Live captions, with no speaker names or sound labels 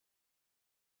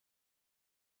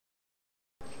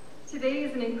Today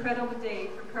is an incredible day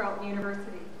for Carleton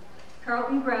University.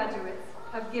 Carleton graduates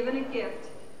have given a gift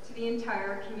to the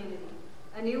entire community,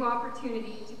 a new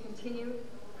opportunity to continue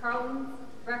Carleton's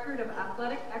record of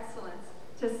athletic excellence,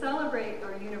 to celebrate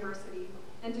our university,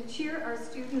 and to cheer our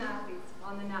student athletes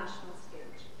on the national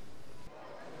stage.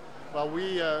 Well,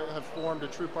 we have formed a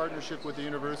true partnership with the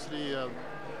university,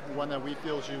 one that we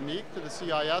feel is unique to the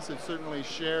CIS. It certainly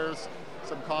shares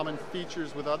some common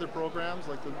features with other programs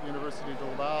like the University de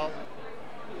Laval.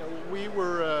 We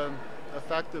were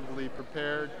effectively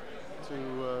prepared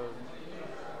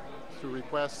to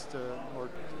request or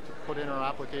to put in our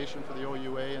application for the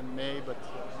OUA in May, but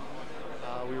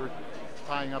we were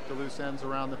tying up the loose ends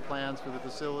around the plans for the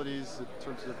facilities in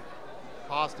terms of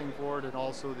costing for it and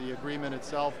also the agreement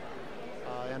itself,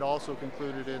 and also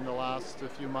concluded in the last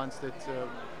few months that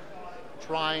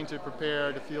trying to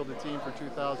prepare to field a team for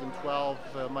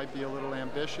 2012 might be a little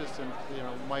ambitious, and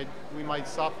we might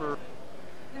suffer.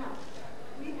 Now,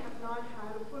 we have not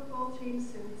had a football team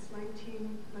since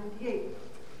 1998.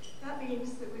 That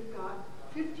means that we've got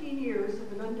 15 years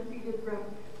of an undefeated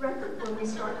record when we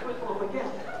start football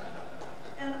again.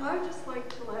 And I'd just like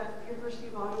to let the University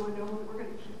of Ottawa know that we're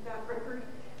going to keep that record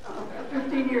for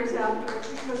 15 years after,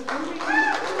 because when we